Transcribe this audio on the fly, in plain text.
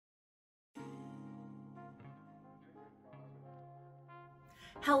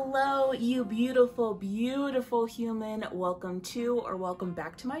Hello, you beautiful, beautiful human. Welcome to or welcome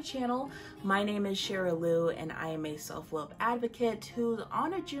back to my channel. My name is Shara Lou and I am a self-love advocate who's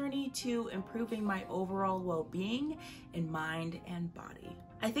on a journey to improving my overall well-being in mind and body.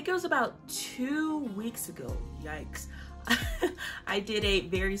 I think it was about 2 weeks ago, yikes, I did a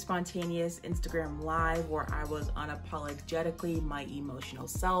very spontaneous Instagram live where I was unapologetically my emotional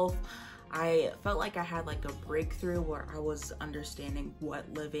self. I felt like I had like a breakthrough where I was understanding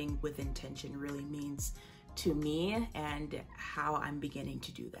what living with intention really means to me and how I'm beginning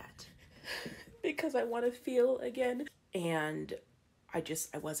to do that. Because I want to feel again. And I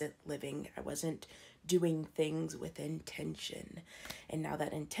wasn't living, I wasn't doing things with intention. And now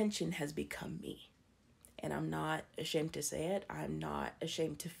that intention has become me. And I'm not ashamed to say it. I'm not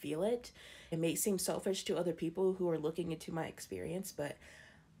ashamed to feel it. It may seem selfish to other people who are looking into my experience, but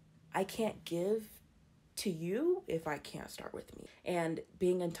I can't give to you if I can't start with me. And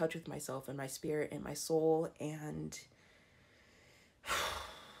being in touch with myself and my spirit and my soul and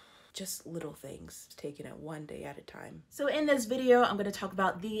just little things, taking it one day at a time. So in this video, I'm going to talk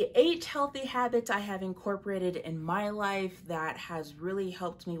about the 8 healthy habits I have incorporated in my life that has really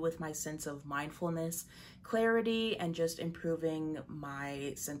helped me with my sense of mindfulness, clarity, and just improving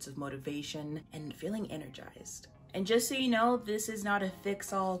my sense of motivation and feeling energized. And just so you know, this is not a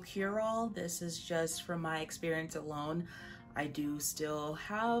fix-all, cure-all. This is just from my experience alone. I do still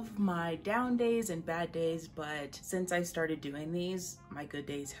have my down days and bad days, but since I started doing these, my good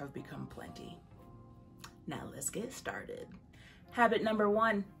days have become plenty. Now let's get started. Habit number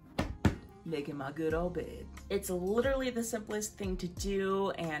 1, making my good old bed. It's literally the simplest thing to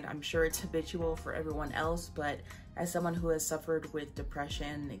do, and I'm sure it's habitual for everyone else, but as someone who has suffered with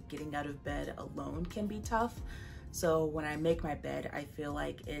depression, getting out of bed alone can be tough. So when I make my bed, I feel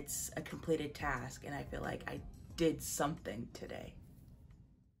like it's a completed task and I feel like I did something today.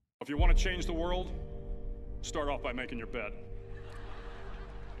 If you want to change the world, start off by making your bed.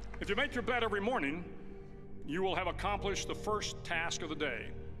 If you make your bed every morning, you will have accomplished the first task of the day.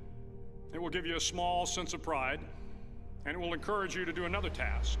 It will give you a small sense of pride, and it will encourage you to do another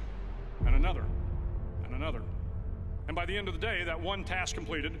task, and another, and another. And by the end of the day, that one task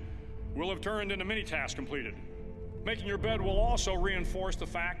completed will have turned into many tasks completed. Making your bed will also reinforce the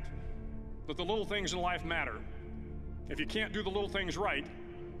fact that the little things in life matter. If you can't do the little things right,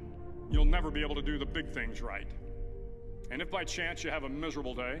 you'll never be able to do the big things right. And if by chance you have a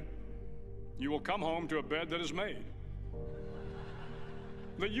miserable day, you will come home to a bed that is made,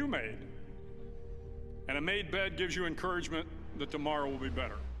 that you made. And a made bed gives you encouragement that tomorrow will be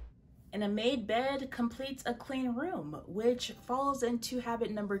better. And a made bed completes a clean room, which falls into habit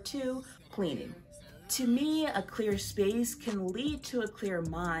number 2, cleaning. To me, a clear space can lead to a clear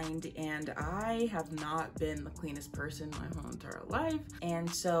mind, and I have not been the cleanest person my whole entire life.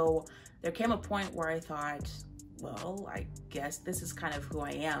 And so there came a point where I thought, well, I guess this is kind of who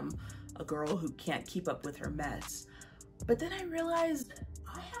I am, a girl who can't keep up with her mess. But then I realized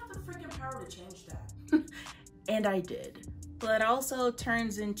I have the freaking power to change that. And I did. But also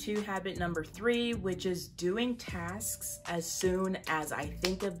turns into habit number 3, which is doing tasks as soon as I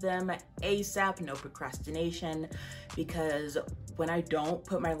think of them, ASAP, no procrastination, because when I don't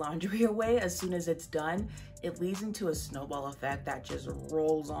put my laundry away as soon as it's done, it leads into a snowball effect that just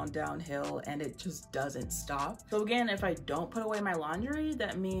rolls on downhill and it just doesn't stop. So again, if I don't put away my laundry,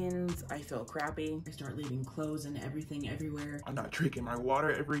 that means I feel crappy. I start leaving clothes and everything everywhere. I'm not drinking my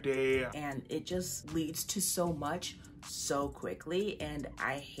water every day. And it just leads to so much so quickly, and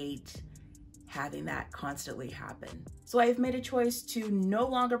I hate having that constantly happen. So I've made a choice to no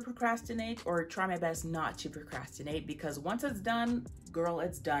longer procrastinate, or try my best not to procrastinate, because once it's done, girl,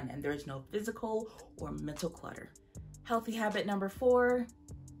 it's done, and there's no physical or mental clutter. Healthy habit number 4,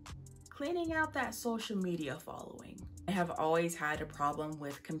 cleaning out that social media following. I have always had a problem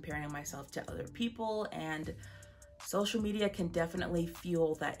with comparing myself to other people, and social media can definitely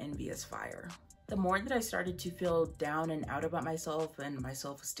fuel that envious fire. The more that I started to feel down and out about myself and my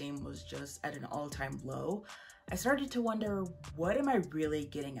self-esteem was just at an all-time low, I started to wonder, what am I really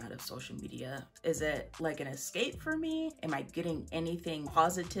getting out of social media? Is it like an escape for me? Am I getting anything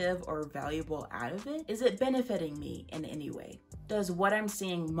positive or valuable out of it? Is it benefiting me in any way? Does what I'm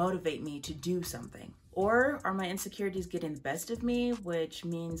seeing motivate me to do something? Or are my insecurities getting the best of me, which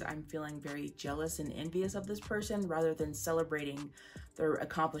means I'm feeling very jealous and envious of this person rather than celebrating their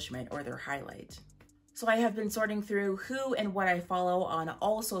accomplishment or their highlight? So I have been sorting through who and what I follow on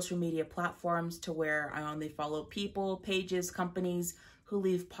all social media platforms to where I only follow people, pages, companies who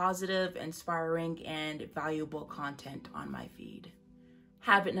leave positive, inspiring, and valuable content on my feed.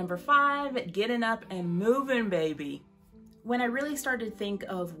 Habit number 5, getting up and moving, baby. When I really started to think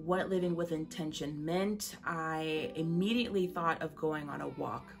of what living with intention meant, I immediately thought of going on a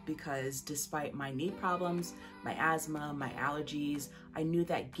walk because despite my knee problems, my asthma, my allergies, I knew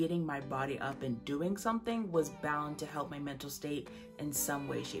that getting my body up and doing something was bound to help my mental state in some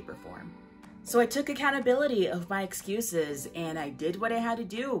way, shape, or form. So I took accountability of my excuses and I did what I had to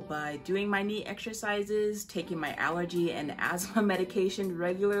do by doing my knee exercises, taking my allergy and asthma medication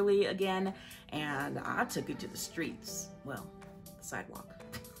regularly again, and I took it to the streets. Well, the sidewalk.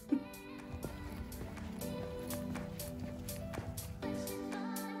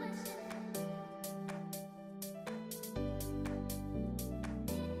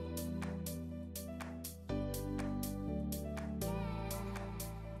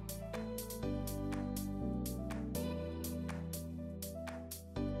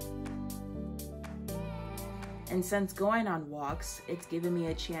 And since going on walks, it's given me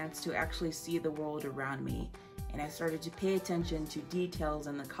a chance to actually see the world around me. And I started to pay attention to details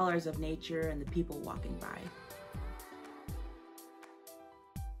and the colors of nature and the people walking by.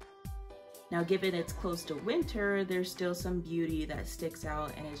 Now, given it's close to winter, there's still some beauty that sticks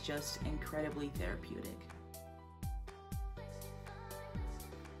out and is just incredibly therapeutic.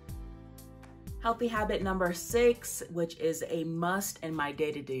 Healthy habit number 6, which is a must in my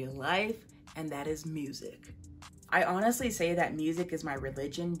day-to-day life, and that is music. I honestly say that music is my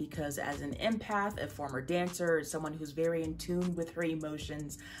religion because as an empath, a former dancer, someone who's very in tune with her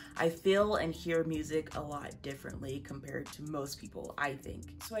emotions, I feel and hear music a lot differently compared to most people, I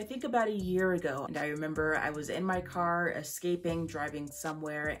think. So I think about a year ago, and I remember I was in my car escaping, driving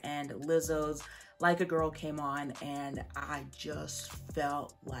somewhere, and Lizzo's Like a Girl came on, and I just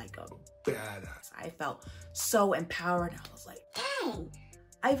felt like a badass. I felt so empowered. I was like, dang!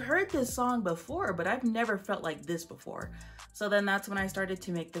 I've heard this song before, but I've never felt like this before. So then that's when I started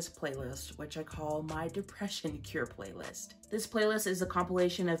to make this playlist, which I call my Depression Cure playlist. This playlist is a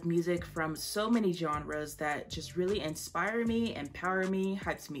compilation of music from so many genres that just really inspire me, empower me,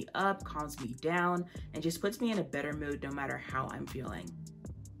 hypes me up, calms me down, and just puts me in a better mood no matter how I'm feeling.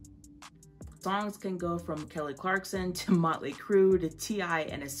 Songs can go from Kelly Clarkson to Motley Crue to T.I.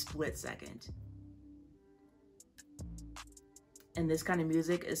 in a split second. And this kind of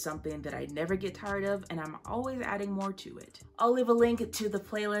music is something that I never get tired of, and I'm always adding more to it. I'll leave a link to the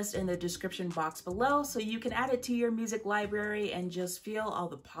playlist in the description box below so you can add it to your music library and just feel all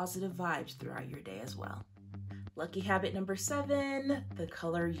the positive vibes throughout your day as well. Lucky habit number 7, the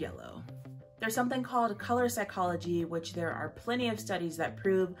color yellow. There's something called color psychology, which there are plenty of studies that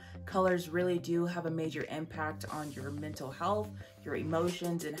prove colors really do have a major impact on your mental health, your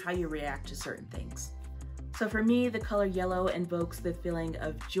emotions, and how you react to certain things. So for me, the color yellow invokes the feeling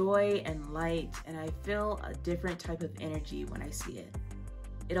of joy and light, and I feel a different type of energy when I see it.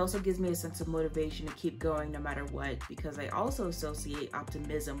 It also gives me a sense of motivation to keep going no matter what, because I also associate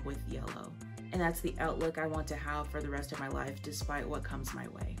optimism with yellow. And that's the outlook I want to have for the rest of my life, despite what comes my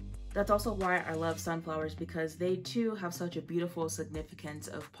way. That's also why I love sunflowers, because they too have such a beautiful significance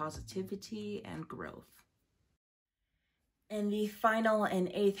of positivity and growth. And the final and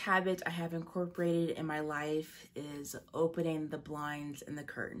 8th habit I have incorporated in my life is opening the blinds and the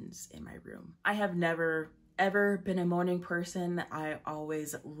curtains in my room. I have never, ever been a morning person. I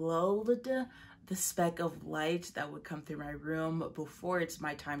always loathed the speck of light that would come through my room before it's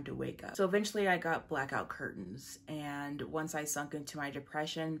my time to wake up. So eventually I got blackout curtains, and once I sunk into my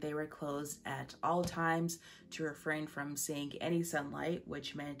depression, they were closed at all times to refrain from seeing any sunlight,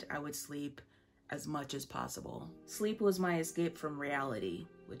 which meant I would sleep as much as possible. Sleep was my escape from reality,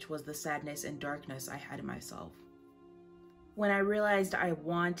 which was the sadness and darkness I had in myself. When I realized I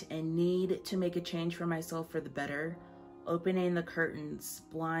want and need to make a change for myself for the better, opening the curtains,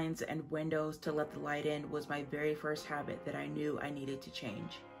 blinds, and windows to let the light in was my very first habit that I knew I needed to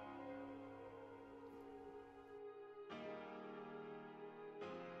change.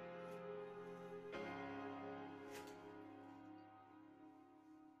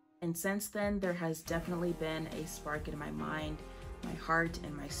 And since then, there has definitely been a spark in my mind, my heart,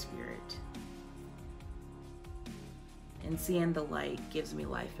 and my spirit. And seeing the light gives me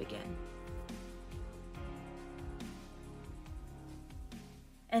life again.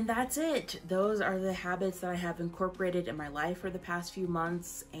 And that's it. Those are the habits that I have incorporated in my life for the past few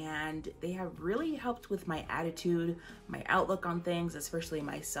months, and they have really helped with my attitude, my outlook on things, especially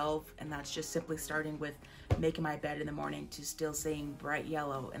myself. And that's just simply starting with making my bed in the morning to still seeing bright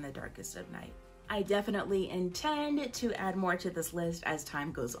yellow in the darkest of night. I definitely intend to add more to this list as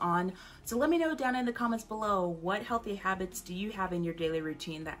time goes on. So let me know down in the comments below, what healthy habits do you have in your daily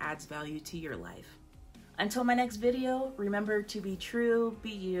routine that adds value to your life? Until my next video, remember to be true,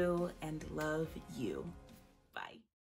 be you, and love you.